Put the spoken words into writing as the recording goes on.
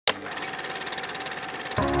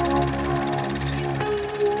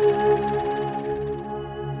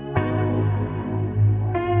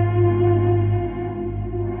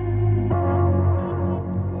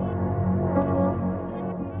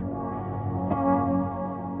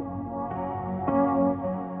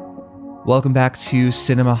Welcome back to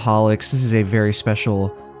Cinemaholics. This is a very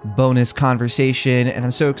special bonus conversation, and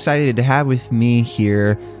I'm so excited to have with me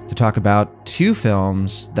here to talk about two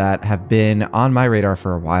films that have been on my radar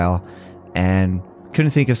for a while, and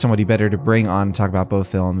couldn't think of somebody better to bring on to talk about both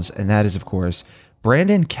films, and that is, of course,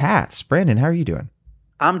 Brandon Katz. Brandon, how are you doing?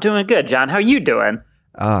 I'm doing good, John. How are you doing?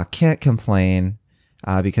 Can't complain.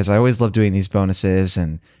 Because I always love doing these bonuses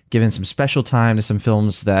and giving some special time to some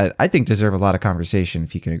films that I think deserve a lot of conversation,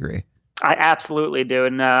 if you can agree. I absolutely do.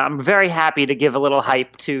 And I'm very happy to give a little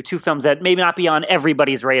hype to two films that maybe not be on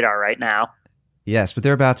everybody's radar right now. Yes, but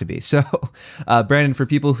they're about to be. So, Brandon, for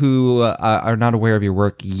people who are not aware of your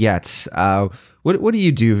work yet, what do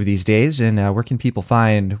you do these days, and where can people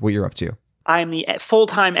find what you're up to? I'm the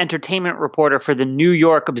full-time entertainment reporter for the New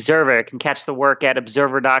York Observer. You can catch the work at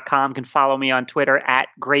observer.com. You can follow me on Twitter at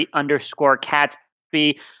great_Catsby.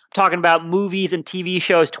 I'm talking about movies and TV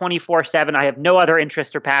shows 24/7. I have no other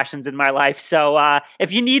interests or passions in my life. So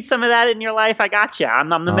if you need some of that in your life, I got you. I'm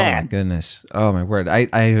the man. Oh, my goodness. Oh, my word.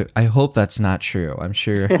 I hope that's not true. I'm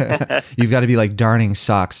sure you've got to be like darning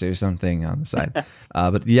socks or something on the side.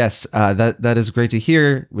 But yes, that is great to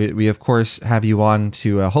hear. We of course, have you on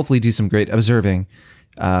to hopefully do some great observing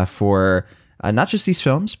for not just these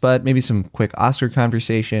films, but maybe some quick Oscar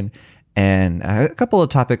conversation and a couple of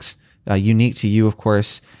topics unique to you, of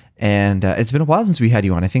course. And it's been a while since we had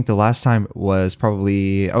you on. I think the last time was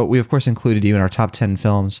probably... we of course included you in our top 10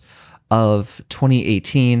 films of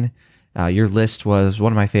 2018. Your list was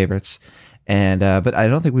one of my favorites. And but I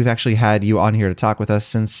don't think we've actually had you on here to talk with us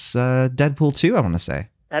since Deadpool 2, I want to say.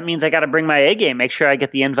 That means I got to bring my A game, make sure I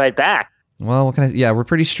get the invite back. Well, what can I... Yeah, we're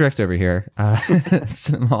pretty strict over here.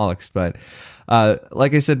 Cinemaholics. But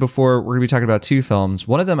like I said before, we're going to be talking about two films.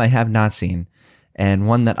 One of them I have not seen, and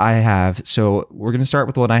one that I have. So we're going to start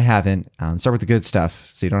with what I haven't. Start with the good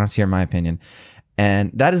stuff, so you don't have to hear my opinion.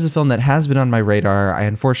 And that is a film that has been on my radar. I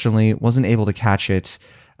unfortunately wasn't able to catch it.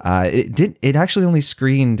 It actually only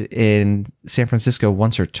screened in San Francisco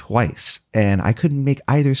once or twice, and I couldn't make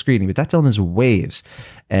either screening. But that film is Waves,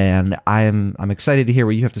 and I'm excited to hear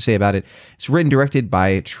what you have to say about it. It's written and directed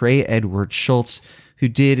by Trey Edward Schultz, who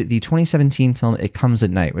did the 2017 film It Comes at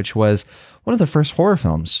Night, which was one of the first horror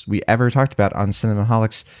films we ever talked about on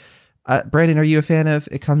Cinemaholics. Brandon, are you a fan of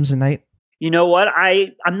It Comes at Night? You know what?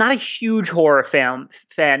 I'm not a huge horror fan,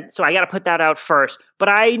 so I got to put that out first. But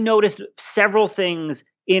I noticed several things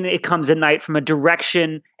in It Comes at Night from a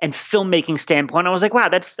direction and filmmaking standpoint. I was like, wow,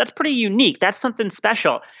 that's pretty unique. That's something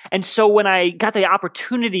special. And so when I got the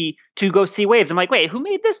opportunity to go see Waves, I'm like, wait, who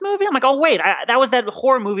made this movie? I'm like, oh, wait, that was that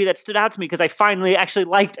horror movie that stood out to me because I finally actually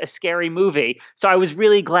liked a scary movie. So I was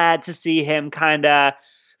really glad to see him kind of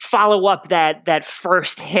follow up that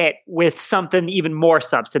first hit with something even more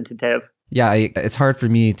substantive. Yeah, it's hard for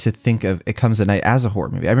me to think of It Comes at Night as a horror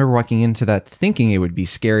movie. I remember walking into that thinking it would be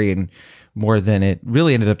scary, and more than it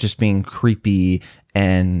really ended up just being creepy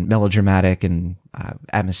and melodramatic and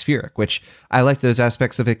atmospheric, which I like those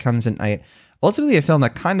aspects of It Comes at Night. Ultimately, a film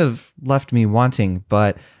that kind of left me wanting,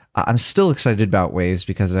 but I'm still excited about Waves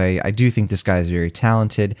because I do think this guy is very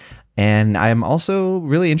talented. And I'm also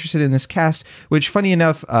really interested in this cast, which, funny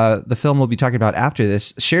enough, the film we'll be talking about after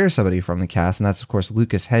this shares somebody from the cast, and that's, of course,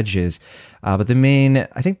 Lucas Hedges. But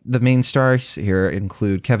I think the main stars here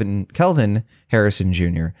include Kelvin Harrison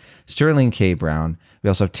Jr., Sterling K. Brown. We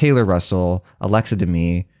also have Taylor Russell, Alexa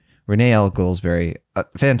Demie, Renee L. Goldsberry. A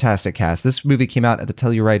fantastic cast. This movie came out at the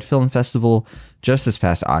Telluride Film Festival just this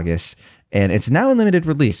past August, and it's now in limited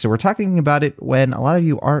release. So we're talking about it when a lot of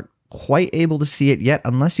you aren't quite able to see it yet,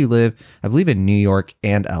 unless you live, I believe, in New York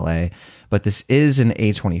and LA. But this is an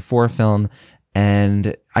A24 film,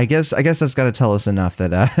 and I guess that's got to tell us enough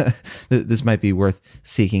that this might be worth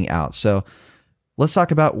seeking out. So let's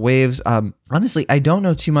talk about Waves. Honestly, I don't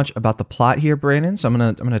know too much about the plot here, Brandon, so I'm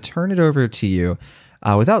gonna turn it over to you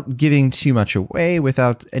without giving too much away,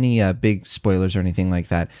 without any big spoilers or anything like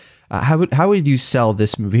that. How would you sell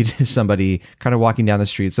this movie to somebody kind of walking down the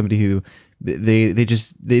street, somebody who they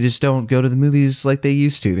just don't go to the movies like they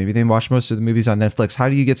used to? Maybe they watch most of the movies on Netflix. How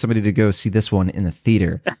do you get somebody to go see this one in the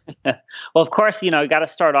theater? Well, of course, you got to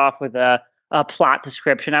start off with a plot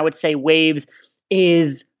description. I would say Waves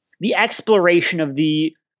is the exploration of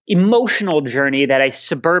the emotional journey that a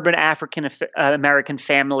suburban African American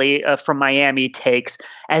family from Miami takes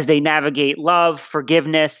as they navigate love,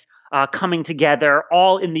 forgiveness, coming together,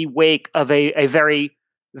 all in the wake of a very,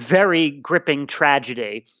 very gripping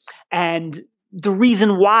tragedy. And the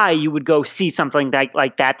reason why you would go see something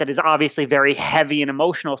like that is obviously very heavy and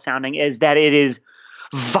emotional sounding is that it is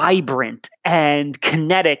vibrant and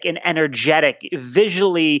kinetic and energetic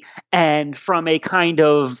visually, and from a kind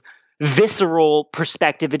of visceral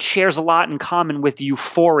perspective, it shares a lot in common with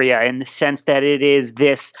Euphoria in the sense that it is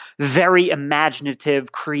this very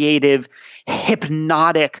imaginative, creative,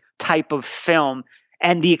 hypnotic type of film.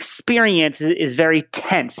 And the experience is very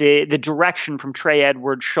tense. The direction from Trey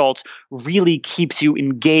Edward Schultz really keeps you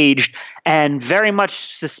engaged and very much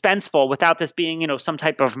suspenseful without this being, some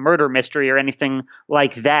type of murder mystery or anything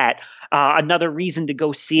like that. Another reason to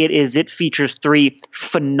go see it is it features 3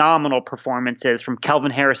 phenomenal performances from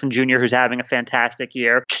Kelvin Harrison Jr., who's having a fantastic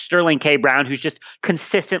year, Sterling K. Brown, who's just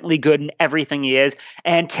consistently good in everything he is,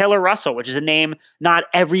 and Taylor Russell, which is a name not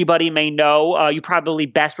everybody may know. You probably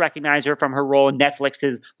best recognize her from her role in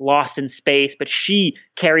Netflix's Lost in Space, but she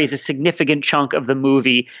carries a significant chunk of the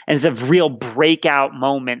movie and is a real breakout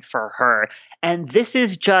moment for her. And this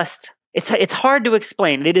is just... It's hard to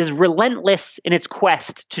explain. It is relentless in its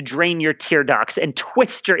quest to drain your tear ducts and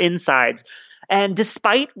twist your insides. And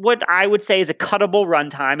despite what I would say is a cuttable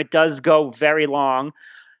runtime, it does go very long.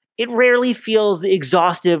 It rarely feels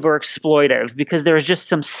exhaustive or exploitive because there's just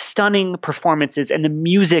some stunning performances, and the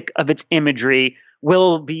music of its imagery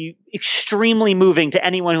will be extremely moving to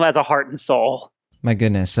anyone who has a heart and soul. My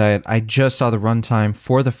goodness, I just saw the runtime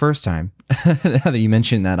for the first time. Now that you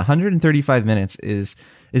mentioned that, 135 minutes is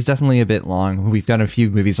definitely a bit long. We've got a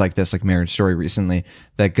few movies like this, like Marriage Story recently,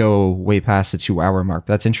 that go way past the 2-hour mark.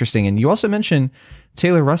 That's interesting. And you also mentioned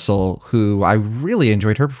Taylor Russell, who I really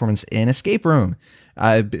enjoyed her performance in Escape Room.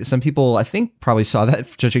 Some people, I think, probably saw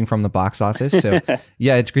that judging from the box office. So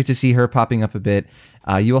yeah, it's great to see her popping up a bit.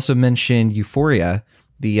 You also mentioned Euphoria,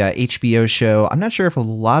 the HBO show. I'm not sure if a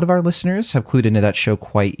lot of our listeners have clued into that show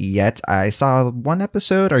quite yet. I saw 1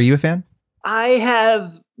 episode. Are you a fan? I have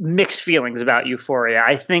mixed feelings about Euphoria.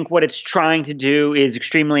 I think what it's trying to do is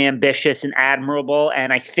extremely ambitious and admirable,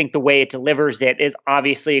 and I think the way it delivers it is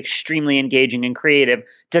obviously extremely engaging and creative.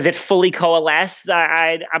 Does it fully coalesce?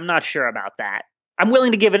 I'm not sure about that. I'm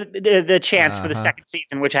willing to give it the chance for the second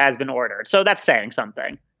season, which has been ordered. So that's saying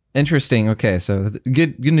something. Interesting. Okay, so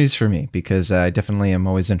good news for me, because I definitely am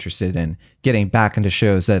always interested in getting back into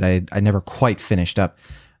shows that I never quite finished up.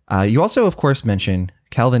 You also, of course, mentioned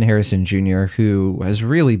Kelvin Harrison Jr., who has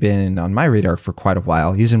really been on my radar for quite a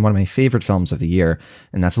while. He's in one of my favorite films of the year,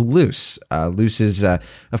 and that's Luce. Luce is,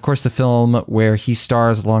 of course, the film where he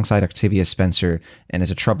stars alongside Octavia Spencer and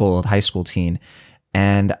is a troubled high school teen.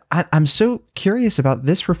 And I'm so curious about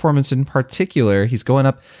this performance in particular. He's going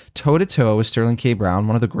up toe-to-toe with Sterling K. Brown,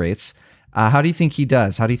 one of the greats. How do you think he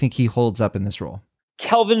does? How do you think he holds up in this role?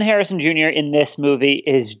 Kelvin Harrison Jr. in this movie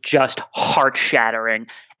is just heart-shattering.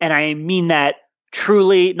 And I mean that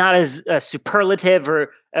truly, not as a superlative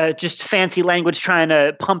or just fancy language trying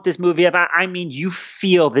to pump this movie up. I mean, you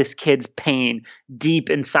feel this kid's pain deep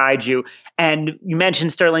inside you. And you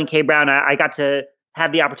mentioned Sterling K. Brown. I got to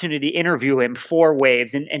have the opportunity to interview him for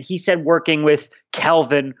Waves. And he said working with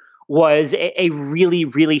Kelvin was a really,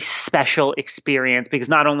 really special experience, because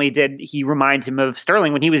not only did he remind him of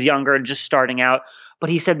Sterling when he was younger and just starting out, but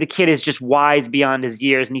he said the kid is just wise beyond his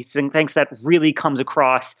years. And he thinks that really comes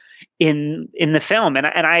across in the film. And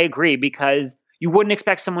I agree, because you wouldn't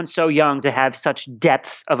expect someone so young to have such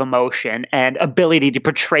depths of emotion and ability to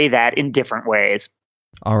portray that in different ways.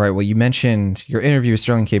 All right. Well, you mentioned your interview with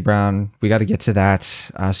Sterling K. Brown. We got to get to that.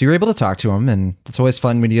 So you were able to talk to him, and it's always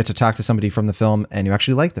fun when you get to talk to somebody from the film and you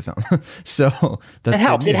actually like the film. So that's it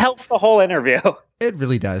helps. It helps the whole interview. It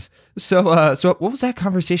really does. So what was that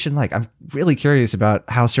conversation like? I'm really curious about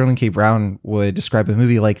how Sterling K. Brown would describe a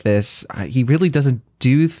movie like this. He really doesn't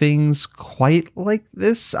do things quite like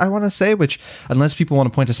this, I want to say, which, unless people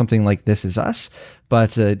want to point to something like This Is Us,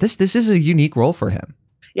 but this is a unique role for him.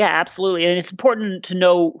 Yeah, absolutely. And it's important to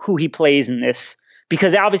know who he plays in this,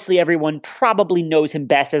 because obviously everyone probably knows him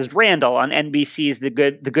best as Randall on NBC's The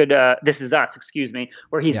Good This Is Us,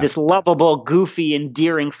 where he's this lovable, goofy,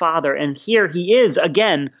 endearing father. And here he is,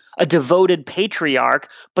 again, a devoted patriarch,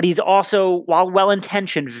 but he's also, while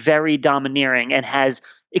well-intentioned, very domineering and has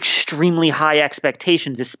extremely high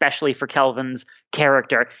expectations, especially for Kelvin's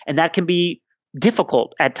character. And that can be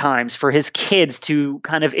difficult at times for his kids to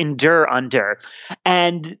kind of endure under.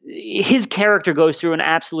 And his character goes through an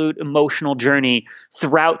absolute emotional journey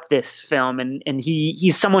throughout this film. And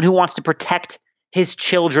he's someone who wants to protect his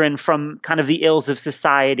children from kind of the ills of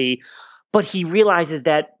society. But he realizes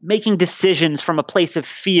that making decisions from a place of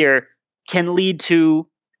fear can lead to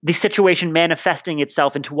the situation manifesting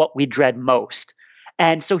itself into what we dread most.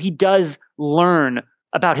 And so he does learn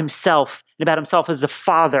about himself and about himself as a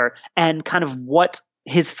father and kind of what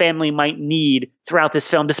his family might need throughout this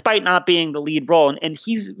film, despite not being the lead role. And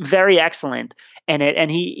he's very excellent in it.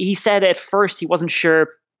 And he said at first he wasn't sure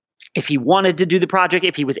if he wanted to do the project,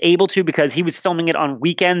 if he was able to, because he was filming it on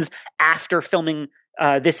weekends after filming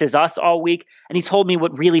This Is Us all week. And he told me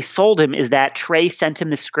what really sold him is that Trey sent him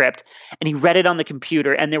the script and he read it on the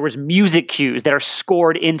computer, and there was music cues that are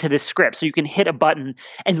scored into the script. So you can hit a button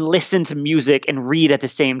and listen to music and read at the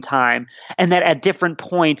same time. And that at different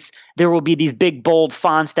points, there will be these big, bold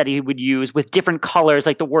fonts that he would use with different colors,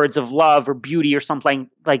 like the words of love or beauty or something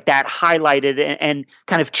like that, highlighted and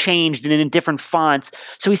kind of changed and in different fonts.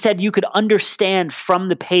 So he said you could understand from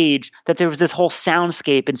the page that there was this whole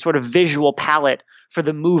soundscape and sort of visual palette for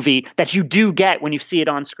the movie that you do get when you see it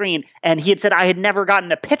on screen. And he had said, I had never gotten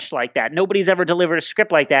a pitch like that. Nobody's ever delivered a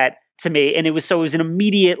script like that to me. And it was an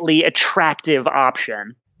immediately attractive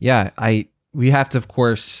option. Yeah, we have to, of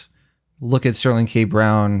course, look at Sterling K.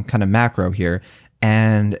 Brown kind of macro here.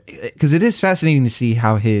 And because it is fascinating to see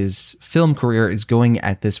how his film career is going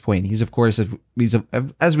at this point. He's, of course,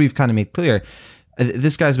 as we've kind of made clear,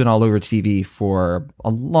 this guy's been all over TV for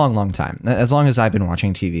a long, long time, as long as I've been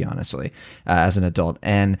watching TV, honestly, as an adult.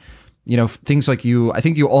 And, you know, things like I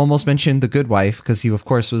think you almost mentioned The Good Wife, because he, of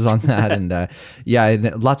course, was on that. And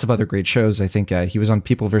and lots of other great shows. I think he was on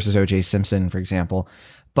People versus O.J. Simpson, for example.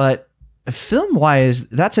 But film-wise,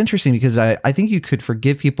 that's interesting, because I think you could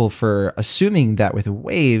forgive people for assuming that with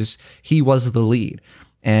Waves, he was the lead.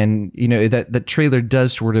 And, you know, that the trailer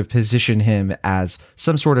does sort of position him as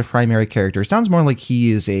some sort of primary character. It sounds more like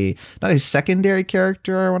he is not a secondary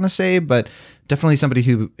character, I want to say, but definitely somebody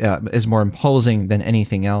who is more imposing than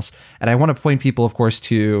anything else. And I want to point people, of course,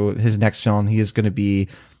 to his next film. He is going to be,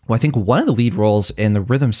 well, I think one of the lead roles in the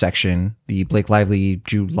rhythm section, the Blake Lively,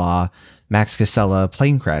 Jude Law, Max Casella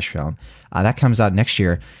plane crash film. That comes out next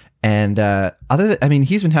year. And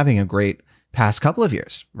he's been having a great past couple of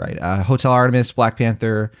years, right? Hotel Artemis, Black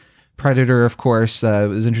Panther, Predator, of course. It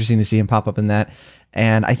was interesting to see him pop up in that.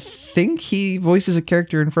 And I think he voices a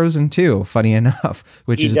character in Frozen 2, funny enough,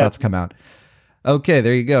 which is about to come out. Okay,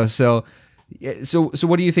 there you go. So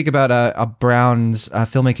what do you think about Brown's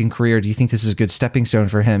filmmaking career? Do you think this is a good stepping stone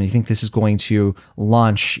for him? Do you think this is going to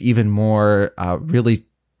launch even more really,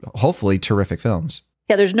 hopefully, terrific films?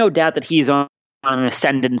 Yeah, there's no doubt that he's on an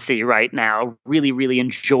ascendancy right now, really, really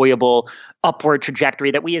enjoyable upward trajectory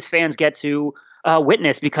that we as fans get to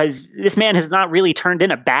witness, because this man has not really turned in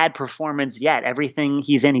a bad performance yet. Everything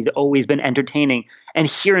he's in, he's always been entertaining. And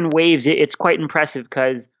here in Waves, it's quite impressive,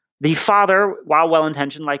 because the father, while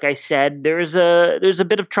well-intentioned, like I said, there's a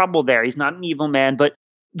bit of trouble there. He's not an evil man, but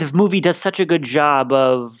the movie does such a good job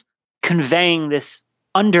of conveying this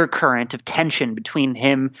undercurrent of tension between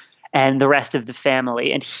him and the rest of the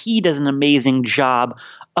family. And he does an amazing job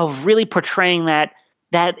of really portraying that,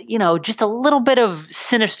 you know, just a little bit of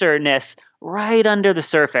sinisterness right under the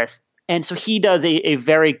surface. And so he does a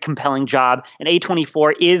very compelling job. And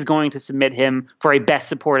A24 is going to submit him for a Best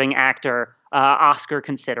Supporting Actor Oscar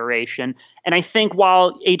consideration. And I think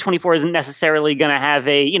while A24 isn't necessarily going to have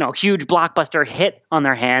a, you know, huge blockbuster hit on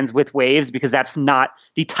their hands with Waves, because that's not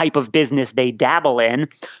the type of business they dabble in,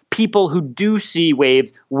 people who do see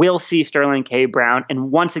Waves will see Sterling K. Brown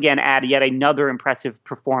and once again add yet another impressive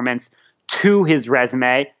performance to his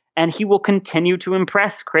resume. And he will continue to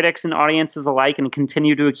impress critics and audiences alike and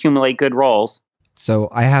continue to accumulate good roles. So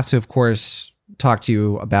I have to, of course, talk to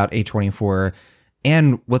you about A24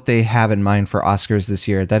 and what they have in mind for Oscars this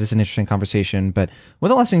year. That is an interesting conversation. But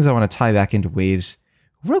one of the last things I want to tie back into Waves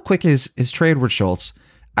real quick is Trey Edward Shults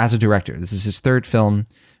as a director. This is his third film.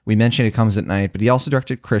 We mentioned It Comes at Night, but he also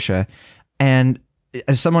directed Krisha. And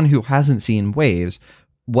as someone who hasn't seen Waves,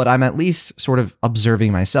 what I'm at least sort of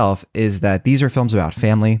observing myself is that these are films about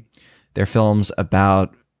family. They're films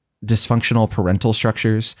about dysfunctional parental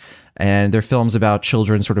structures, and they're films about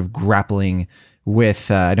children sort of grappling with,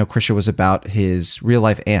 I know Krisha was about his real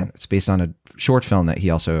life aunt. It's based on a short film that he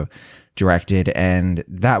also directed, and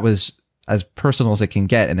that was as personal as it can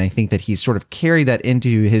get. And I think that he's sort of carried that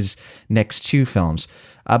into his next two films.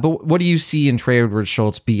 But what do you see in Trey Edward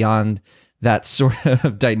Shults beyond that sort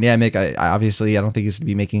of dynamic? I obviously, I don't think he's going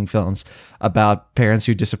to be making films about parents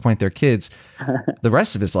who disappoint their kids the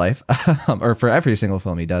rest of his life, or for every single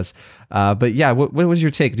film he does. But yeah, what was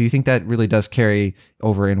your take? Do you think that really does carry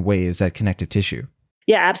over in Waves, that connective tissue?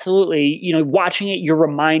 Yeah, absolutely. You know, watching it, you're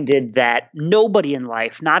reminded that nobody in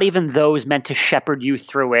life, not even those meant to shepherd you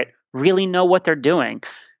through it, really know what they're doing.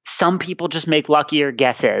 Some people just make luckier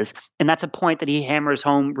guesses. And that's a point that he hammers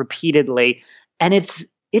home repeatedly. And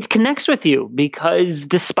it connects with you, because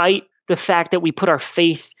despite the fact that we put our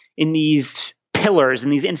faith in these pillars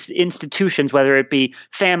and these institutions, whether it be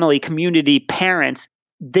family, community, parents,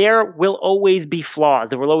 there will always be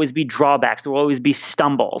flaws. There will always be drawbacks. There will always be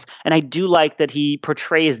stumbles. And I do like that he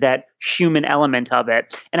portrays that human element of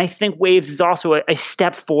it. And I think Waves is also a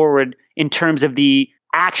step forward in terms of the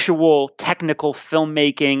actual technical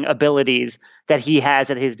filmmaking abilities that he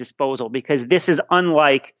has at his disposal, because this is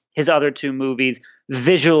unlike his other two movies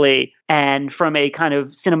visually and from a kind of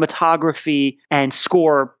cinematography and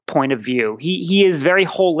score point of view. He is very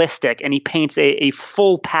holistic, and he paints a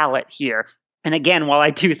full palette here. And again, while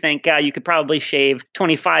I do think you could probably shave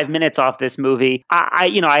 25 minutes off this movie,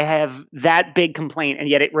 I have that big complaint, and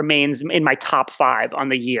yet it remains in my top 5 on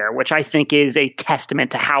the year, which I think is a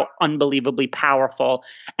testament to how unbelievably powerful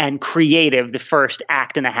and creative the first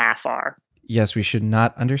act and a half are. Yes, we should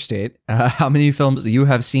not understate how many films you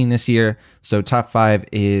have seen this year. So top 5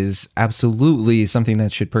 is absolutely something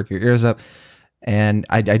that should perk your ears up. And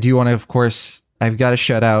I do want to, of course, I've got to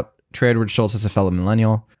shout out Trey Edward Shults as a fellow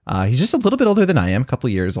millennial. He's just a little bit older than I am, a couple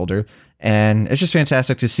of years older. And it's just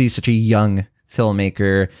fantastic to see such a young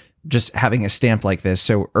filmmaker just having a stamp like this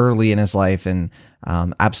so early in his life, and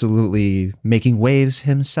absolutely making waves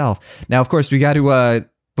himself. Now, of course, we got to,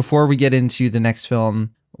 before we get into the next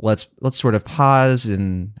film, let's sort of pause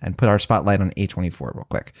and put our spotlight on A24 real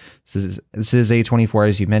quick. This is A24,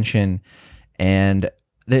 as you mentioned, and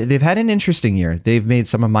they've had an interesting year. They've made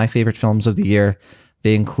some of my favorite films of the year.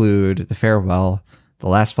 They include The Farewell, The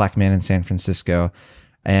Last Black Man in San Francisco,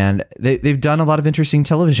 and they've done a lot of interesting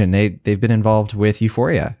television. They've been involved with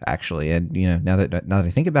Euphoria, actually, and now that I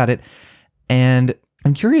think about it, and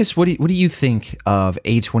I'm curious, what do you think of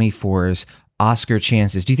A24's Oscar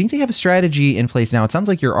chances? Do you think they have a strategy in place now? It sounds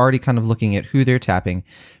like you're already kind of looking at who they're tapping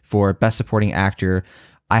for Best Supporting Actor.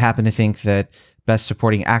 I happen to think that Best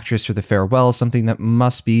Supporting Actress for The Farewell is something that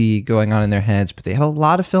must be going on in their heads, but they have a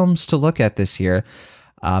lot of films to look at this year.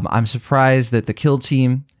 I'm surprised that The Kill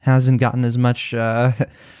Team hasn't gotten as much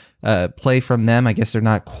play from them. I guess they're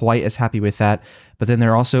not quite as happy with that. But then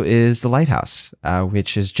there also is The Lighthouse,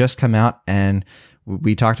 which has just come out, and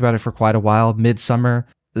we talked about it for quite a while. Midsummer,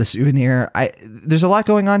 The Souvenir. There's a lot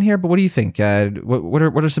going on here, but what do you think? What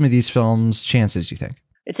are some of these films' chances, you think?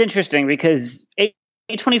 It's interesting because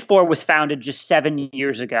A24 was founded just 7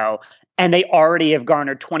 years ago, and they already have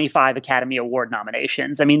garnered 25 Academy Award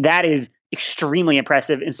nominations. I mean, that is extremely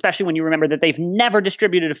impressive, especially when you remember that they've never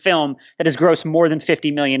distributed a film that has grossed more than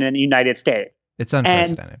 $50 million in the United States. It's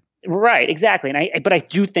unprecedented. Right, exactly. But I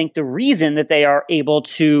do think the reason that they are able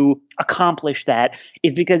to accomplish that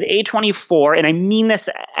is because A24, and I mean this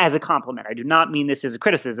as a compliment, I do not mean this as a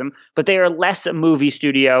criticism, but they are less a movie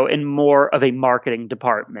studio and more of a marketing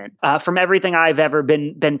department. From everything I've ever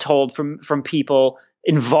been told from people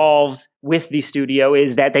involved with the studio,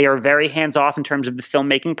 is that they are very hands-off in terms of the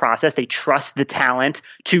filmmaking process. They trust the talent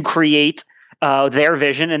to create their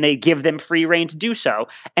vision, and they give them free rein to do so.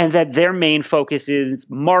 And that their main focus is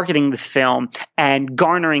marketing the film and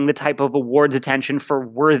garnering the type of awards attention for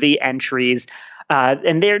worthy entries.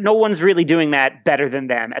 And no one's really doing that better than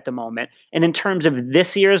them at the moment. And in terms of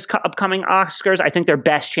this year's upcoming Oscars, I think their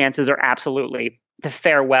best chances are absolutely The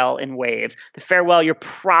Farewell and Waves. The Farewell, you're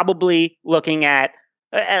probably looking at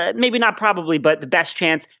maybe not probably, but the best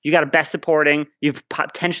chance, you got a Best Supporting, you've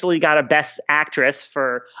potentially got a Best Actress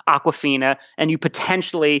for Awkwafina, and you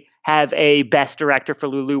potentially have a Best Director for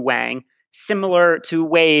Lulu Wang. Similar to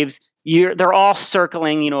Waves, they're all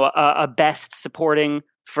circling, a Best Supporting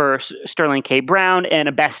for Sterling K. Brown and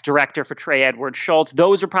a Best Director for Trey Edward Shults.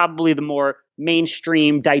 Those are probably the more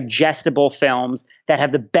mainstream, digestible films that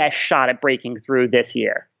have the best shot at breaking through this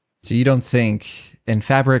year. So you don't think in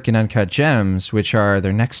Fabric and Uncut Gems, which are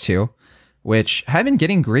their next two, which have been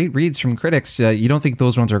getting great reads from critics, you don't think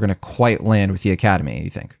those ones are going to quite land with the Academy,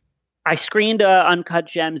 you think? I screened Uncut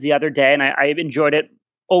Gems the other day, and I enjoyed it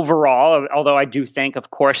overall, although I do think,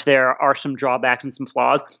 of course, there are some drawbacks and some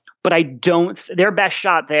flaws. But their best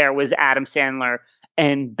shot there was Adam Sandler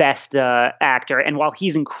and Best Actor. And while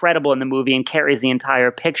he's incredible in the movie and carries the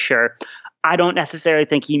entire picture, I don't necessarily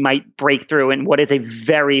think he might break through in what is a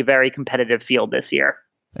very, very competitive field this year.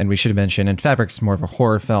 And we should have mentioned, and Fabric's more of a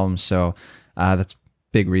horror film, so that's a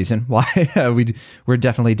big reason why we're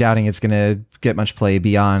definitely doubting it's going to get much play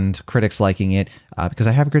beyond critics liking it, because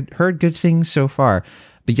I have heard good things so far.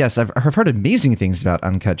 But yes, I've heard amazing things about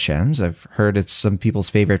Uncut Gems. I've heard it's some people's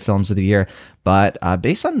favorite films of the year. But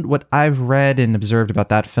based on what I've read and observed about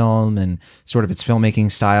that film and sort of its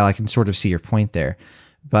filmmaking style, I can sort of see your point there.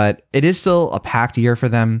 But it is still a packed year for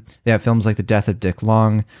them. They have films like The Death of Dick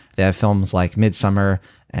Long. They have films like Midsummer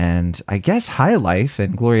and I guess High Life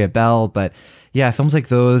and Gloria Bell. But yeah, films like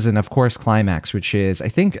those, and of course Climax, which is, I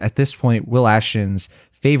think at this point, Will Ashton's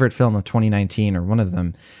favorite film of 2019, or one of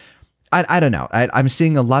them. I don't know. I'm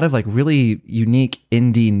seeing a lot of like really unique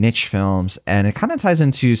indie niche films, and it kind of ties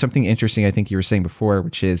into something interesting I think you were saying before,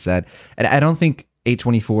 which is that, and I don't think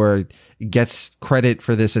A24 gets credit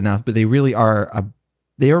for this enough, but they are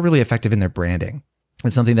really effective in their branding.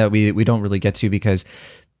 It's something that we don't really get to, because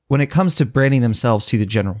when it comes to branding themselves to the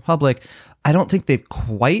general public, I don't think they've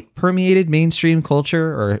quite permeated mainstream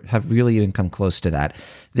culture or have really even come close to that.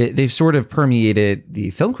 They've sort of permeated the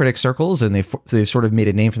film critic circles, and they've sort of made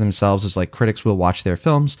a name for themselves as like critics will watch their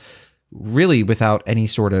films really without any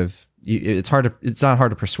sort of, it's not hard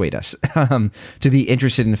to persuade us to be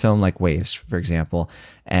interested in a film like Waves, for example,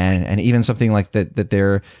 and even something like that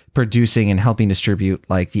they're producing and helping distribute,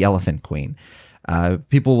 like The Elephant Queen.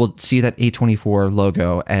 People will see that A24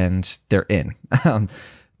 logo and they're in.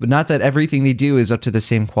 But not that everything they do is up to the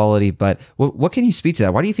same quality, but what can you speak to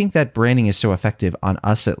that? Why do you think that branding is so effective on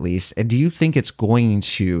us, at least? And do you think it's going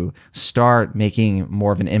to start making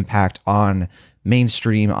more of an impact on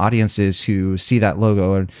mainstream audiences who see that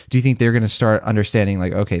logo? And do you think they're going to start understanding,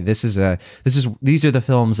 like, okay, these are the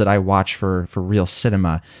films that I watch for real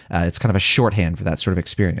cinema? It's kind of a shorthand for that sort of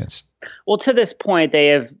experience. Well, to this point, they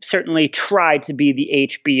have certainly tried to be the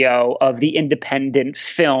HBO of the independent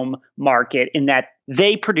film market, in that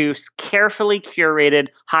they produce carefully curated,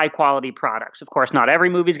 high-quality products. Of course, not every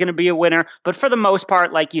movie is going to be a winner, but for the most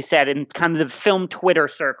part, like you said, in kind of the film Twitter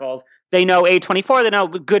circles, they know A24, they know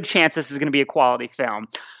a good chance this is going to be a quality film.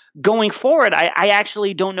 Going forward, I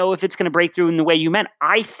actually don't know if it's going to break through in the way you meant.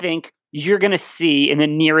 I think you're going to see in the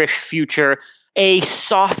nearish future a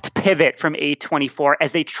soft pivot from A24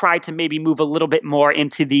 as they try to maybe move a little bit more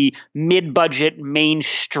into the mid-budget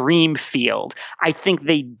mainstream field. I think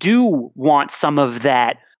they do want some of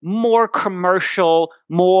that more commercial,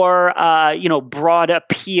 more broad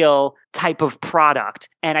appeal type of product.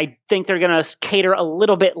 And I think they're going to cater a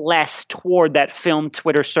little bit less toward that film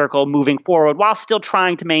Twitter circle moving forward, while still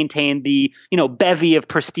trying to maintain the, bevy of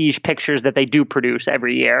prestige pictures that they do produce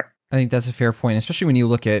every year. I think that's a fair point, especially when you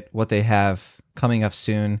look at what they have coming up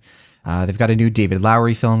soon. They've got a new David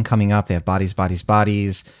Lowery film coming up. They have Bodies, Bodies,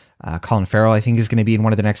 Bodies. Colin Farrell, I think, is going to be in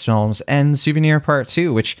one of the next films, and Souvenir Part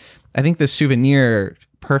 2, which I think the Souvenir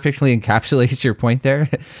perfectly encapsulates your point there.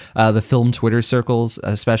 The film Twitter circles,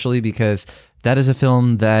 especially, because that is a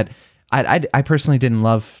film that I personally didn't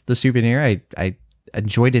love. The Souvenir. I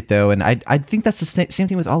enjoyed it, though, and I think that's the same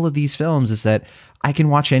thing with all of these films, is that I can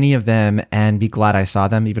watch any of them and be glad I saw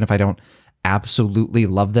them, even if I don't absolutely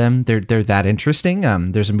love them. They're that interesting.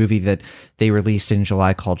 There's a movie that they released in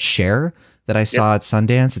July called Cher that I saw at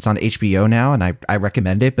Sundance. It's on HBO now, and I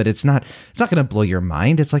recommend it, but it's not going to blow your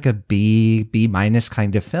mind. It's like a B minus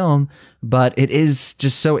kind of film, but it is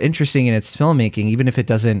just so interesting in its filmmaking. Even if it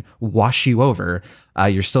doesn't wash you over,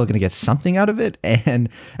 you're still going to get something out of it. And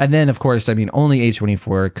then, of course, I mean, only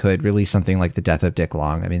A24 could release something like The Death of Dick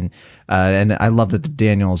Long. I mean, and I love that the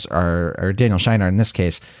Daniel Scheinert in this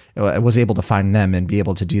case was able to find them and be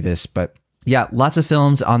able to do this. But yeah, lots of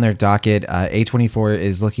films on their docket. A24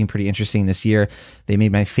 is looking pretty interesting this year. They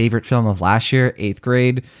made my favorite film of last year, Eighth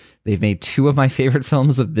Grade. They've made two of my favorite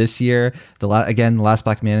films of this year. The Last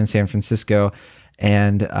Black Man in San Francisco,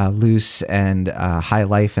 and Loose, and High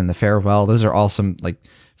Life, and The Farewell. Those are all some like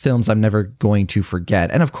films I'm never going to forget.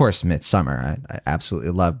 And of course, Midsummer, I absolutely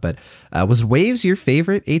love. But was Waves your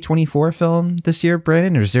favorite A24 film this year,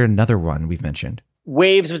 Brandon, or is there another one we've mentioned?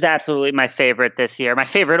 Waves was absolutely my favorite this year. My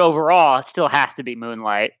favorite overall still has to be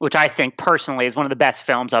Moonlight, which I think personally is one of the best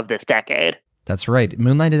films of this decade. That's right.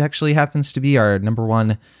 Moonlight actually happens to be our number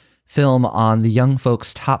one film on the Young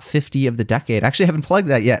Folks Top 50 of the decade. I actually haven't plugged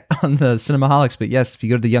that yet on the Cinemaholics, but yes, if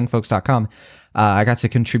you go to theyoungfolks.com, I got to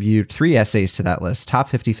contribute 3 essays to that list, top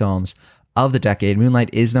 50 films of the decade. Moonlight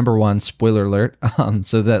is number one, spoiler alert.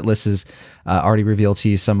 So that list is already revealed to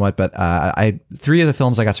you somewhat, but 3 of the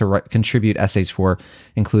films I got to contribute essays for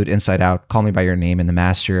include Inside Out, Call Me by Your Name, and The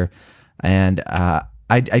Master. And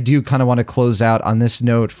I do kind of want to close out on this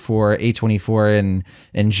note for A24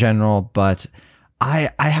 in general, but I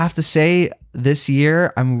have to say, this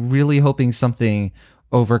year I'm really hoping something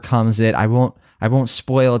overcomes it. I won't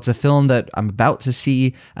spoil. It's a film that I'm about to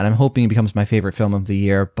see, and I'm hoping it becomes my favorite film of the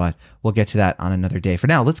year, but we'll get to that on another day. For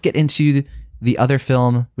now, let's get into the other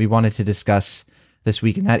film we wanted to discuss this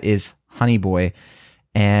week, and that is Honey Boy.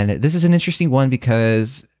 And this is an interesting one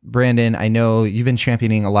because, Brandon, I know you've been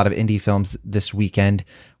championing a lot of indie films this weekend.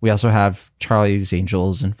 We also have Charlie's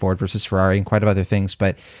Angels and Ford versus Ferrari and quite a other things,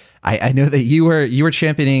 but I know that you were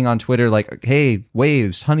championing on Twitter, like, hey,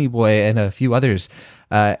 Waves, Honey Boy, and a few others.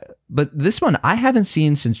 But this one I haven't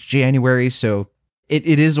seen since January, so it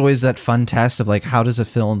is always that fun test of like, how does a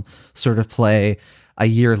film sort of play a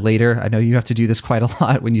year later. I know you have to do this quite a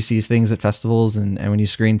lot when you see things at festivals and when you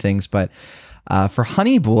screen things, but for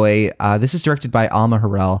Honey Boy, this is directed by Alma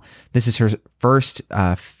Harrell. This is her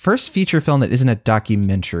first feature film that isn't a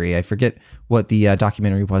documentary. I forget what the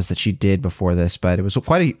documentary was that she did before this, but it was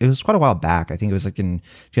quite a while back. I think it was like in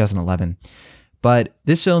 2011. But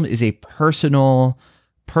this film is a personal,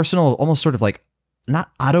 almost sort of like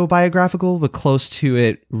not autobiographical, but close to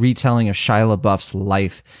it, retelling of Shia LaBeouf's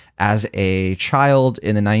life as a child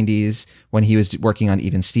in the 90s when he was working on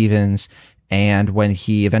Even Stevens, and when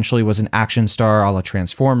he eventually was an action star a la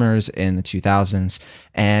Transformers in the 2000s,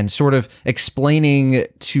 and sort of explaining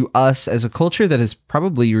to us as a culture that has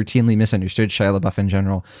probably routinely misunderstood Shia LaBeouf in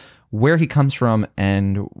general, where he comes from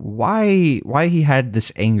and why he had this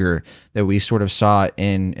anger that we sort of saw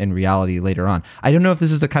in reality later on. I don't know if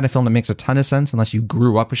this is the kind of film that makes a ton of sense unless you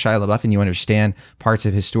grew up with Shia LaBeouf and you understand parts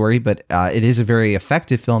of his story, but it is a very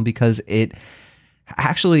effective film because it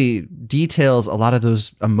actually details a lot of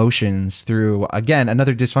those emotions through, again,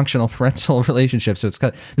 another dysfunctional parental relationship. So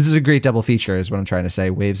this is a great double feature is what I'm trying to say,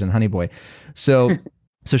 Waves and Honey Boy. So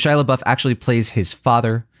Shia LaBeouf actually plays his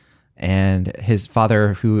father, and his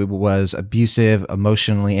father who was abusive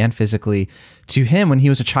emotionally and physically to him when he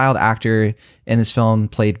was a child actor in this film,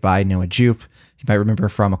 played by Noah Jupe. You might remember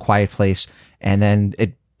from A Quiet Place. And then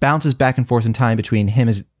it bounces back and forth in time between him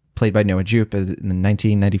as played by Noah Jupe in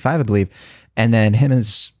 1995, I believe, and then him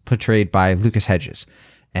is portrayed by Lucas Hedges.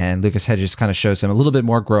 And Lucas Hedges kind of shows him a little bit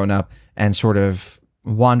more grown up and sort of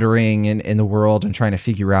wandering in the world and trying to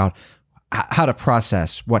figure out how to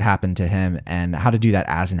process what happened to him and how to do that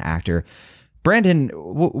as an actor. Brandon,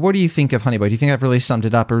 what do you think of Honey Boy? Do you think I've really summed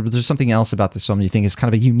it up, or is there something else about this film you think is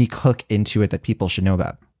kind of a unique hook into it that people should know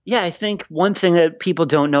about? Yeah, I think one thing that people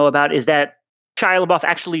don't know about is that Shia LaBeouf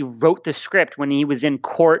actually wrote the script when he was in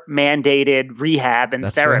court-mandated rehab and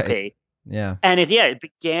therapy. Right. Yeah. And it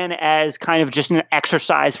began as kind of just an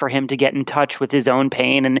exercise for him to get in touch with his own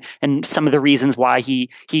pain and some of the reasons why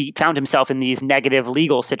he found himself in these negative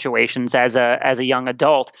legal situations as a young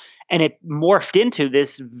adult. And it morphed into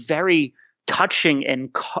this very touching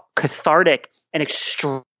and cathartic and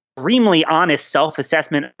extremely honest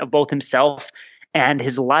self-assessment of both himself and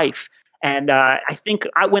his life. And I think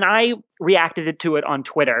when I reacted to it on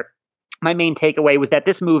Twitter, my main takeaway was that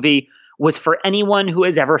this movie was for anyone who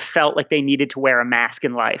has ever felt like they needed to wear a mask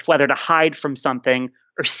in life, whether to hide from something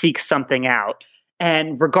or seek something out.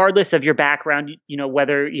 And regardless of your background,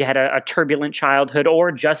 whether you had a turbulent childhood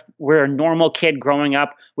or just were a normal kid growing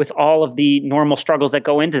up with all of the normal struggles that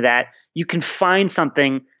go into that, you can find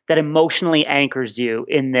something that emotionally anchors you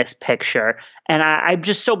in this picture. And I'm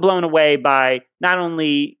just so blown away by not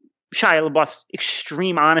only Shia LaBeouf's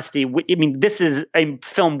extreme honesty. I mean, this is a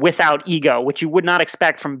film without ego, which you would not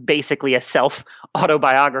expect from basically a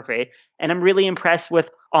self-autobiography. And I'm really impressed with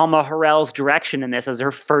Alma Harrell's direction in this as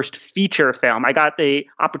her first feature film. I got the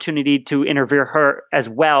opportunity to interview her as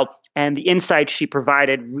well, and the insights she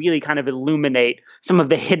provided really kind of illuminate some of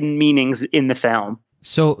the hidden meanings in the film.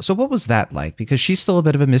 So what was that like? Because she's still a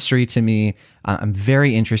bit of a mystery to me. I'm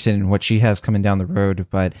very interested in what she has coming down the road,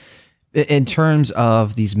 but in terms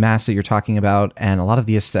of these masks that you're talking about and a lot of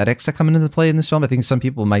the aesthetics that come into play in this film, I think some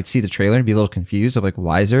people might see the trailer and be a little confused of like,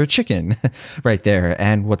 why is there a chicken right there?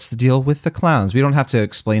 And what's the deal with the clowns? We don't have to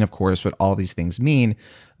explain, of course, what all these things mean.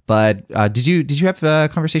 But did you have a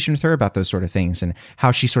conversation with her about those sort of things and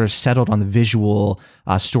how she sort of settled on the visual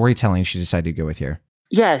storytelling she decided to go with here?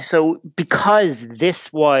 Yeah, so because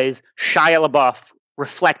this was Shia LaBeouf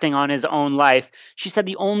reflecting on his own life, she said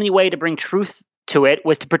the only way to bring truth to it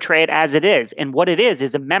was to portray it as it is. And what it is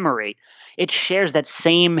a memory. It shares that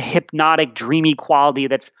same hypnotic, dreamy quality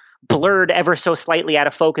that's blurred ever so slightly out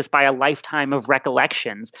of focus by a lifetime of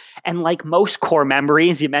recollections. And like most core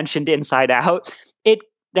memories, you mentioned Inside Out,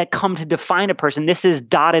 that come to define a person, this is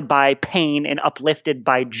dotted by pain and uplifted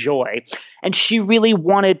by joy. And she really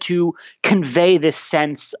wanted to convey this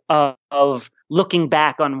sense of looking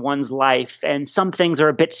back on one's life. And some things are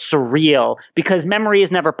a bit surreal because memory is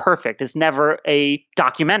never perfect. It's never a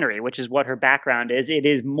documentary, which is what her background is. It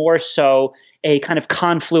is more so a kind of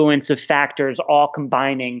confluence of factors all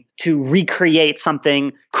combining to recreate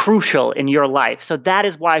something crucial in your life. So that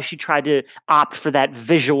is why she tried to opt for that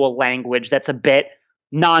visual language that's a bit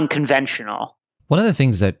non-conventional. One of the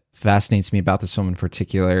things that fascinates me about this film in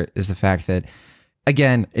particular is the fact that,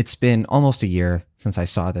 again, it's been almost a year since I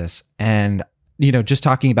saw this. And, just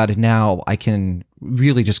talking about it now, I can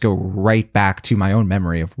really just go right back to my own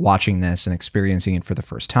memory of watching this and experiencing it for the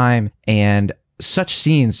first time. And such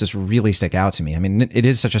scenes just really stick out to me. I mean, it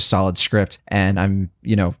is such a solid script, and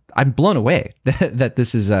I'm blown away that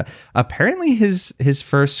this is apparently his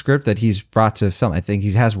first script that he's brought to film. I think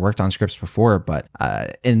he has worked on scripts before, but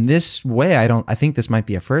in this way, I think this might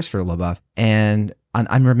be a first for LaBeouf. And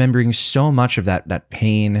I'm remembering so much of that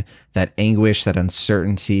pain, that anguish, that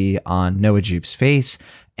uncertainty on Noah Jupe's face,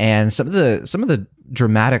 and some of the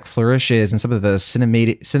dramatic flourishes and some of the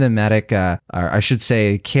cinematic, or I should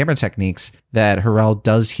say, camera techniques that Harrell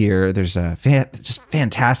does here. There's a just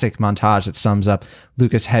fantastic montage that sums up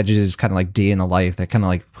Lucas Hedges' kind of like day in the life, that kind of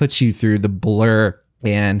like puts you through the blur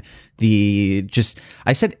and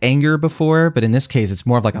I said anger before, but in this case, it's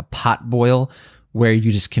more of like a pot boil where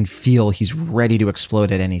you just can feel he's ready to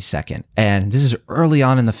explode at any second. And this is early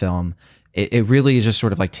on in the film. It really is just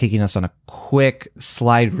sort of like taking us on a quick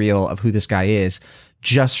slide reel of who this guy is,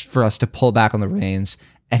 just for us to pull back on the reins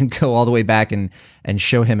and go all the way back and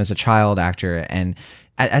show him as a child actor. And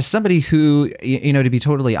as somebody who, to be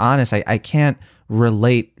totally honest, I can't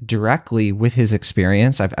relate directly with his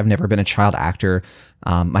experience. I've never been a child actor.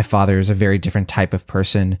 My father is a very different type of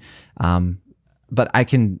person. But I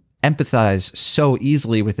can empathize so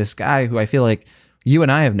easily with this guy who I feel like you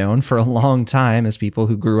and I have known for a long time as people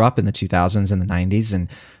who grew up in the 2000s and the 90s. And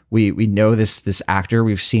we know this actor.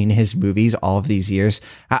 We've seen his movies all of these years.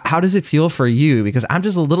 How does it feel for you? Because I'm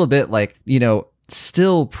just a little bit like,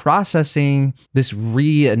 still processing this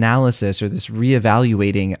reanalysis or this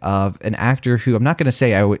reevaluating of an actor who I'm not going to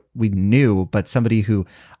say we knew, but somebody who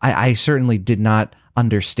I certainly did not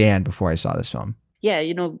understand before I saw this film. Yeah,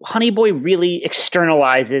 Honey Boy really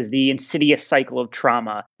externalizes the insidious cycle of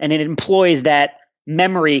trauma, and it employs that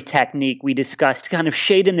memory technique we discussed to kind of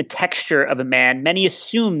shade in the texture of a man many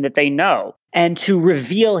assume that they know. And to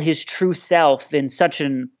reveal his true self in such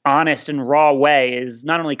an honest and raw way is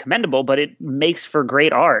not only commendable, but it makes for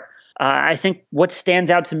great art. I think what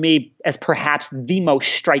stands out to me as perhaps the most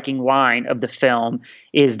striking line of the film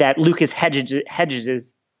is that Lucas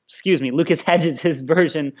Hedges'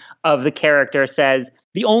 version of the character says,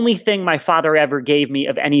 "The only thing my father ever gave me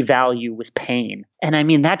of any value was pain." And I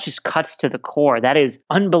mean, that just cuts to the core. That is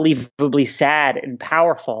unbelievably sad and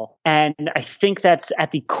powerful. And I think that's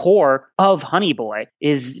at the core of Honey Boy,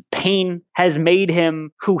 is pain has made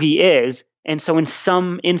him who he is. And so in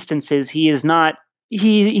some instances, he is not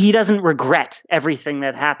he doesn't regret everything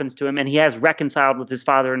that happens to him, and he has reconciled with his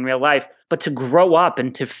father in real life. But to grow up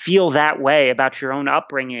and to feel that way about your own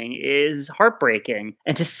upbringing is heartbreaking.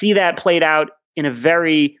 And to see that played out in a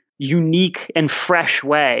very unique and fresh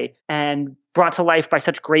way and brought to life by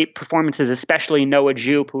such great performances, especially Noah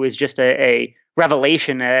Jupe, who is just a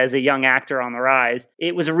revelation as a young actor on the rise.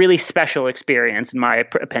 It was a really special experience, in my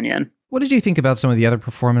opinion. What did you think about some of the other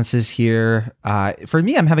performances here? For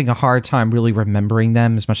me, I'm having a hard time really remembering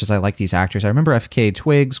them as much as I like these actors. I remember F.K.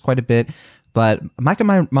 Twigs quite a bit, but Micah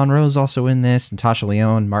Monroe is also in this, Natasha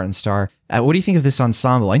Lyonne, Martin Starr. What do you think of this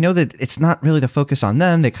ensemble? I know that it's not really the focus on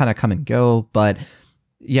them. They kind of come and go, but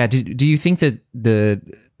yeah, do you think that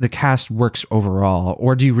the cast works overall,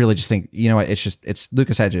 or do you really just think, it's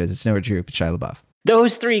Lucas Hedges, it's Noah Jupe, it's Shia LaBeouf?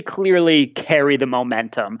 Those three clearly carry the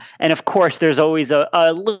momentum. And of course, there's always a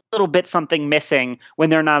little bit something missing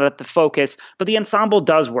when they're not at the focus. But the ensemble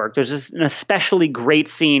does work. There's an especially great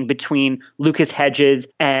scene between Lucas Hedges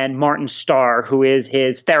and Martin Starr, who is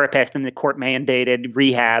his therapist in the court-mandated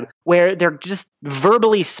rehab, where they're just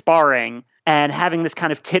verbally sparring and having this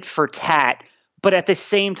kind of tit for tat. But at the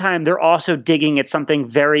same time, they're also digging at something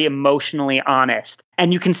very emotionally honest.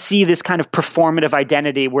 And you can see this kind of performative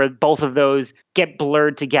identity where both of those get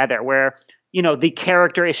blurred together, where, the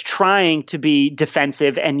character is trying to be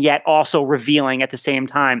defensive and yet also revealing at the same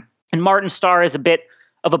time. And Martin Starr is a bit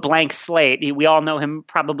of a blank slate. We all know him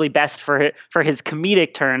probably best for his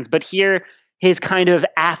comedic turns, but here his kind of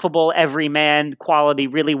affable everyman quality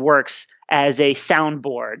really works as a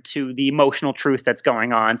soundboard to the emotional truth that's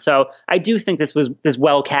going on. So I do think this was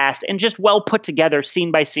well cast and just well put together,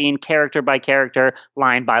 scene by scene, character by character,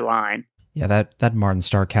 line by line. Yeah, that Martin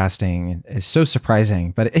Starr casting is so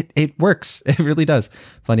surprising, but it works. It really does.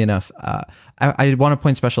 Funny enough, I want to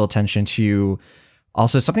point special attention to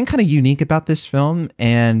also something kind of unique about this film.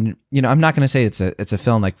 And, I'm not going to say it's a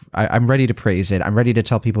film like I'm ready to praise it. I'm ready to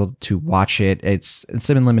tell people to watch it. It's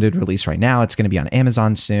in limited release right now. It's going to be on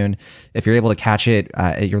Amazon soon. If you're able to catch it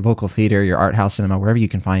at your local theater, your art house cinema, wherever you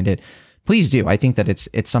can find it, please do. I think that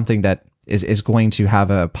it's something that is going to have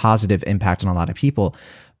a positive impact on a lot of people.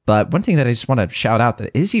 But one thing that I just want to shout out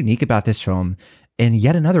that is unique about this film in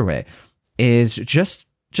yet another way is just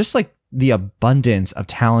like the abundance of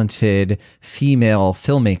talented female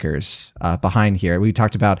filmmakers behind here. We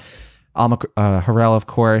talked about Alma Harrell, of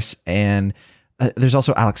course, and There's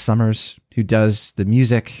also Alex Summers, who does the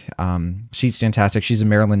music. She's fantastic. She's a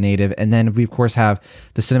Maryland native. And then we, of course, have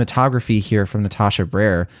the cinematography here from Natasha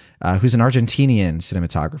Brer, who's an Argentinian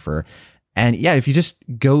cinematographer. And yeah, if you just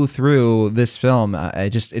go through this film,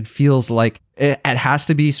 it feels like it has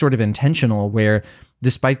to be sort of intentional, where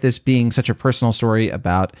despite this being such a personal story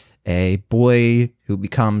about a boy who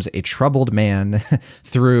becomes a troubled man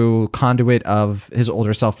through conduit of his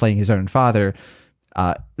older self playing his own father,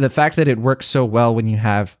 the fact that it works so well when you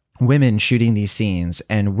have women shooting these scenes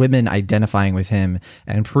and women identifying with him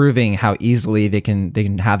and proving how easily they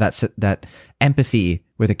can have that empathy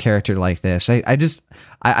with a character like this.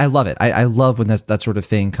 I love it. I love when that sort of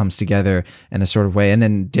thing comes together in a sort of way. And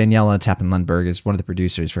then Daniela Tappan-Lundberg is one of the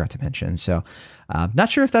producers, forgot to mention. So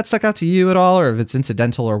not sure if that stuck out to you at all or if it's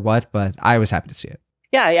incidental or what, but I was happy to see it.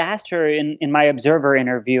 Yeah, I asked her in my Observer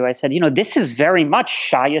interview, I said, this is very much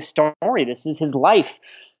Shia's story. This is his life.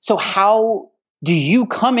 So how do you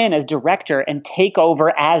come in as director and take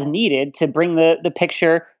over as needed to bring the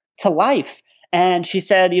picture to life? And she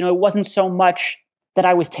said, it wasn't so much that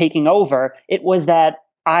I was taking over. It was that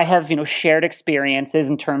I have, shared experiences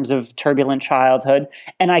in terms of turbulent childhood,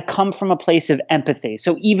 and I come from a place of empathy.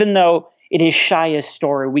 So even though it is Shia's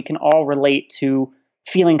story, we can all relate to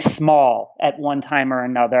feeling small at one time or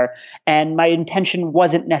another. And my intention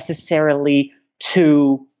wasn't necessarily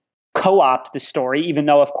to co-opt the story, even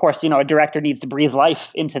though, of course, a director needs to breathe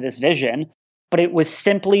life into this vision, but it was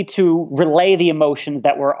simply to relay the emotions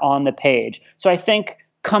that were on the page. So I think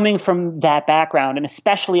coming from that background, and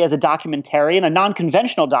especially as a documentarian, a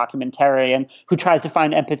non-conventional documentarian who tries to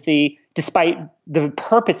find empathy despite the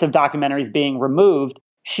purpose of documentaries being removed,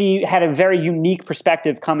 she had a very unique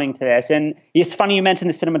perspective coming to this. And it's funny you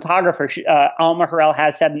mentioned the cinematographer. Alma Har'el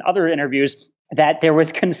has said in other interviews that there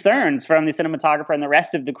was concerns from the cinematographer and the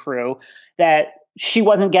rest of the crew that she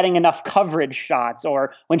wasn't getting enough coverage shots,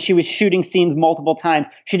 or when she was shooting scenes multiple times,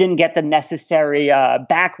 she didn't get the necessary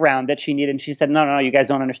background that she needed. And she said, no, you guys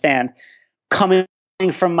don't understand. Coming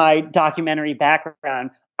from my documentary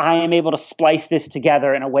background, I am able to splice this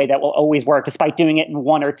together in a way that will always work, despite doing it in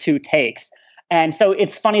one or two takes. And so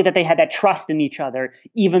it's funny that they had that trust in each other,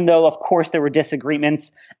 even though, of course, there were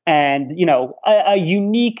disagreements and, a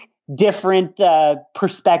unique, different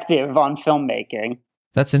perspective on filmmaking.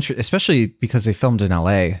 That's interesting, especially because they filmed in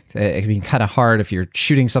LA. It can be kind of hard if you're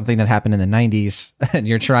shooting something that happened in the 90s and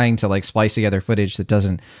you're trying to splice together footage that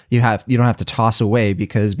you don't have to toss away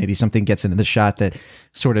because maybe something gets into the shot that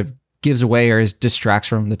sort of gives away or distracts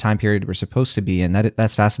from the time period we're supposed to be in.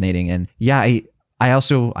 That's fascinating. And yeah, I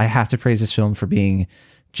have to praise this film for being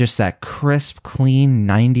just that crisp, clean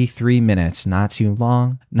 93 minutes, not too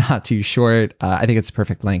long, not too short. I think it's a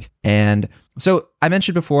perfect length. And so I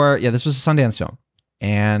mentioned before, this was a Sundance film,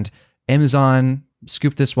 and Amazon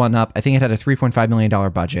scooped this one up. I think it had a $3.5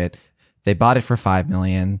 million budget. They bought it for $5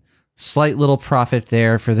 million. Slight little profit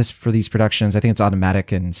there for these productions. I think it's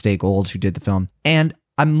Automatic and Stay Gold who did the film. And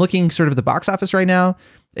I'm looking sort of the box office right now.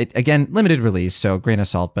 It, again, limited release, so grain of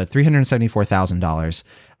salt, but $374,000.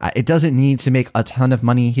 It doesn't need to make a ton of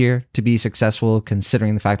money here to be successful,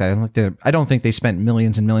 considering the fact that I don't think they spent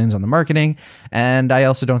millions and millions on the marketing, and I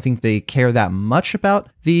also don't think they care that much about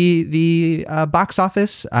the box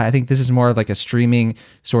office. I think this is more of like a streaming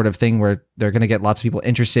sort of thing where they're going to get lots of people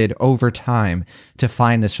interested over time to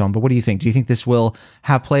find this film. But what do you think? Do you think this will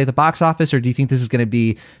have play at the box office, or do you think this is going to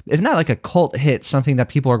be, if not like a cult hit, something that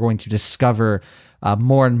people are going to discover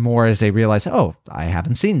more and more as they realize, oh, I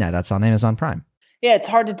haven't seen that. That's on Amazon Prime. Yeah, it's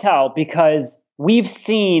hard to tell because we've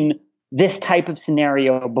seen this type of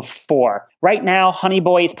scenario before. Right now, Honey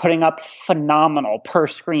Boy is putting up phenomenal per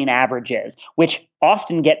screen averages, which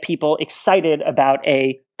often get people excited about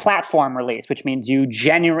a platform release, which means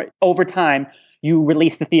over time, you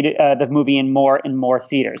release the movie in more and more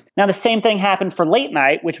theaters. Now, the same thing happened for Late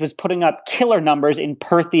Night, which was putting up killer numbers in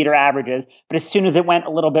per theater averages. But as soon as it went a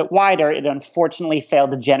little bit wider, it unfortunately failed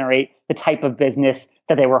to generate the type of business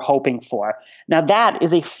that they were hoping for. Now, that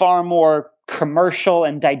is a far more commercial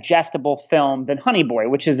and digestible film than Honey Boy,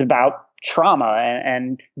 which is about trauma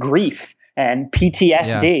and grief and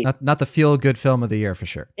PTSD. Yeah, not the feel-good film of the year for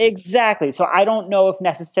sure. Exactly. So I don't know if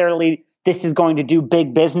necessarily this is going to do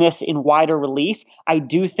big business in wider release. I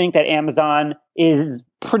do think that Amazon is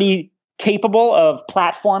pretty capable of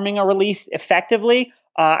platforming a release effectively.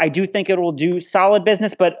 I do think it will do solid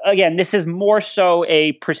business. But again, this is more so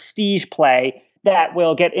a prestige play that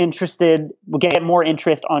will get more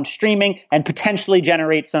interest on streaming and potentially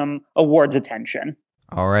generate some awards attention.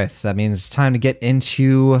 All right. So that means it's time to get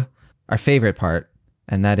into our favorite part,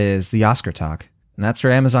 and that is the Oscar talk. And that's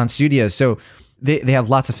for Amazon Studios. So they have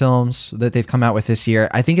lots of films that they've come out with this year.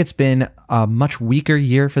 I think it's been a much weaker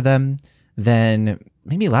year for them than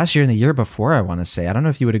maybe last year and the year before, I want to say. I don't know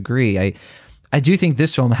if you would agree. I do think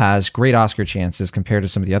this film has great Oscar chances compared to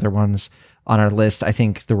some of the other ones on our list. I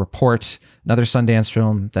think The Report, another Sundance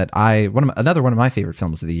film that another one of my favorite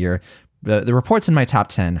films of the year. The Report's in my top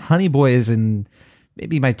 10. Honey Boy is in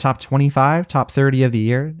maybe my top 25, top 30 of the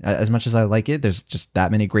year. As much as I like it, there's just that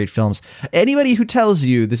many great films. Anybody who tells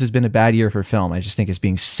you this has been a bad year for film, I just think is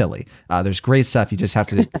being silly. There's great stuff. You just have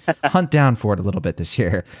to hunt down for it a little bit this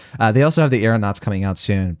year. They also have The Aeronauts coming out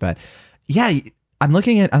soon. But yeah, I'm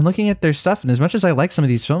looking at their stuff, and as much as I like some of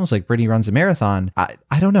these films, like Brittany Runs a Marathon,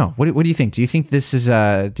 I don't know. What do you think? Do you think this is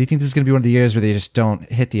going to be one of the years where they just don't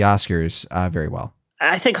hit the Oscars very well?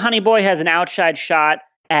 I think Honey Boy has an outside shot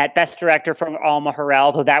at Best Director from Alma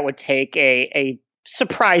Harrell, though that would take a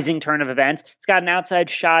surprising turn of events. It's got an outside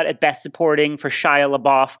shot at Best Supporting for Shia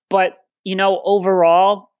LaBeouf. But,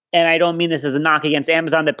 overall, and I don't mean this as a knock against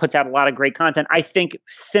Amazon that puts out a lot of great content, I think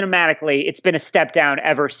cinematically it's been a step down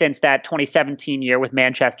ever since that 2017 year with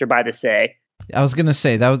Manchester by the Sea. I was going to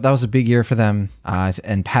say that was a big year for them.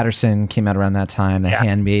 And Patterson came out around that time, The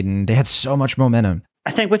Handmaiden. They had so much momentum. I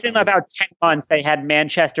think within about 10 months, they had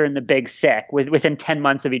Manchester and The Big Sick within 10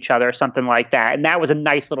 months of each other or something like that. And that was a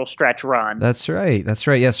nice little stretch run. That's right.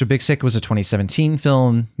 Yeah, so Big Sick was a 2017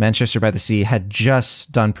 film. Manchester by the Sea had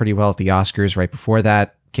just done pretty well at the Oscars right before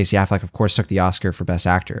that. Casey Affleck, of course, took the Oscar for Best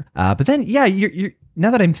Actor. But then, yeah, you're now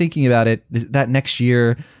that I'm thinking about it, that next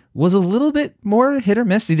year was a little bit more hit or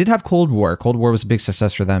miss. They did have Cold War. Cold War was a big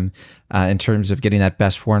success for them in terms of getting that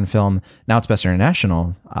Best Foreign Film. Now it's Best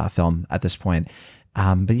International Film at this point.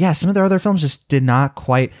 But yeah, some of their other films just did not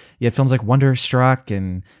quite. You had films like Wonderstruck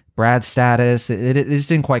and Brad Status. It just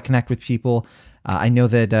didn't quite connect with people. I know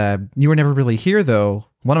that You Were Never Really Here, though,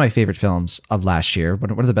 one of my favorite films of last year,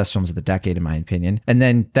 one of the best films of the decade, in my opinion. And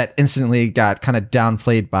then that instantly got kind of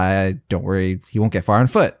downplayed by Don't Worry, He Won't Get Far on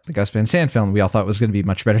Foot, the Gus Van Sant film we all thought was going to be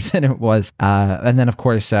much better than it was. And then, of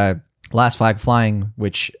course, Last Flag Flying,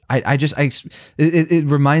 which it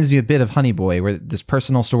reminds me a bit of Honey Boy, where this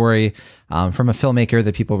personal story from a filmmaker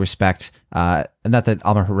that people respect. Not that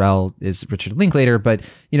Alma Harrell is Richard Linklater, but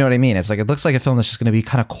you know what I mean. It's like, it looks like a film that's just going to be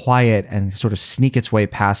kind of quiet and sort of sneak its way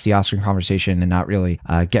past the Oscar conversation and not really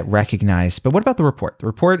get recognized. But what about The Report? The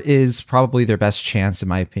Report is probably their best chance, in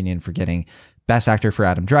my opinion, for getting Best Actor for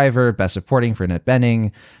Adam Driver, Best Supporting for Annette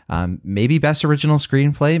Bening, maybe Best Original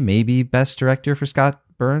Screenplay, maybe Best Director for Scott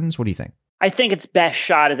Burns. What do you think? I think its best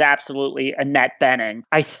shot is absolutely Annette Bening.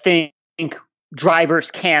 I think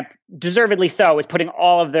Driver's camp, deservedly so, is putting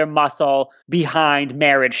all of their muscle behind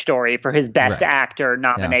Marriage Story for his Best Actor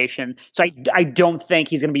nomination. Yeah. So I don't think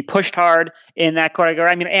he's going to be pushed hard in that category.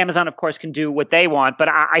 I mean, Amazon, of course, can do what they want, but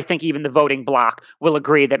I think even the voting bloc will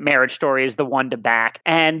agree that Marriage Story is the one to back.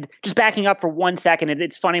 And just backing up for 1 second,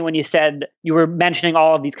 it's funny when you said you were mentioning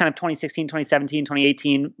all of these kind of 2016, 2017,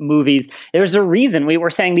 2018 movies. There's a reason we were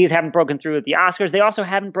saying these haven't broken through at the Oscars. They also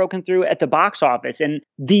haven't broken through at the box office. And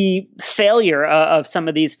the failure of some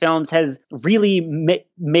of these films has really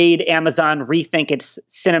made Amazon rethink its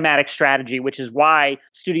cinematic strategy, which is why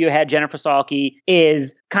studio head Jennifer Salke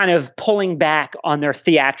is kind of pulling back on their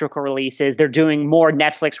theatrical releases. They're doing more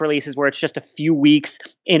Netflix releases where it's just a few weeks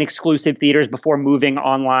in exclusive theaters before moving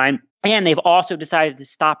online. And they've also decided to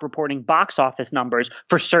stop reporting box office numbers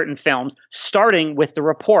for certain films, starting with The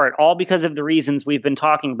Report, all because of the reasons we've been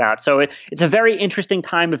talking about. So it's a very interesting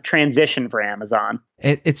time of transition for Amazon.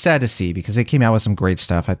 It's sad to see because they came out with some great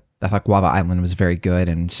stuff. I thought Guava Island was very good,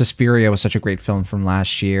 and Suspiria was such a great film from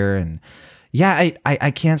last year. And yeah, I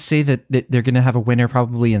can't say that they're going to have a winner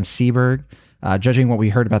probably in Seberg. Judging what we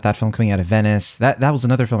heard about that film coming out of Venice, that was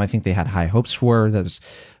another film I think they had high hopes for. That was,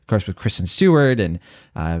 of course, with Kristen Stewart and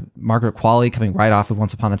Margaret Qualley coming right off of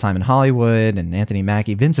Once Upon a Time in Hollywood, and Anthony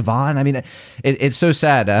Mackie, Vince Vaughn. I mean, it's so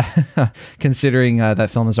sad considering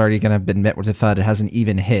that film has already going to have been met with a thud. It hasn't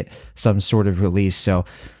even hit some sort of release. So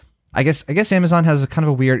I guess Amazon has a kind of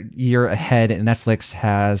a weird year ahead, and Netflix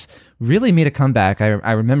has really made a comeback.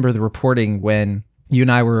 I remember the reporting when you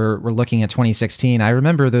and I were looking at 2016. I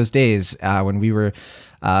remember those days when we were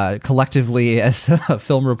collectively as a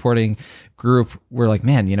film reporting group, we're like,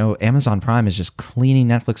 man, Amazon Prime is just cleaning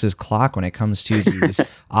Netflix's clock when it comes to these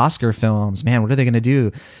Oscar films. Man, what are they going to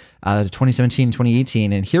do? 2017,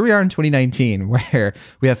 2018, and here we are in 2019, where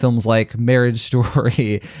we have films like Marriage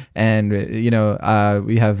Story, and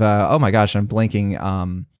we have oh my gosh, I'm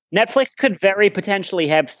blanking. Netflix could very potentially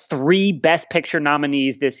have 3 Best Picture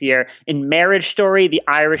nominees this year in Marriage Story, The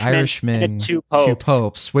Irishman, and The Two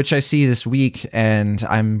Popes. Which I see this week, and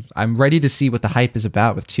I'm ready to see what the hype is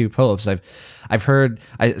about with Two Popes. I've heard.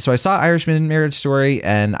 So I saw Irishman and Marriage Story,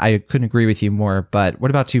 and I couldn't agree with you more. But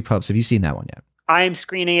what about Two Popes? Have you seen that one yet? I am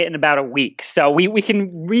screening it in about a week, so we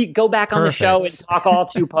can go back on the show and talk all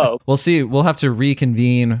Two Popes. We'll see. We'll have to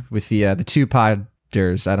reconvene with the two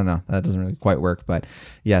podders. I don't know. That doesn't really quite work, but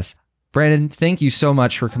yes. Brandon, thank you so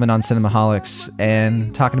much for coming on Cinemaholics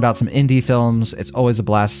and talking about some indie films. It's always a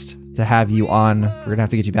blast to have you on. We're gonna have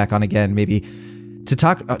to get you back on again, maybe to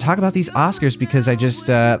talk about these Oscars, because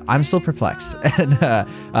I'm still perplexed,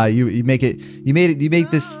 and you make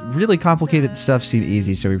this really complicated stuff seem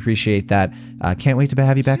easy. So we appreciate that. Can't wait to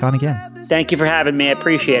have you back on again. Thank you for having me. I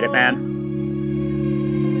appreciate it, man.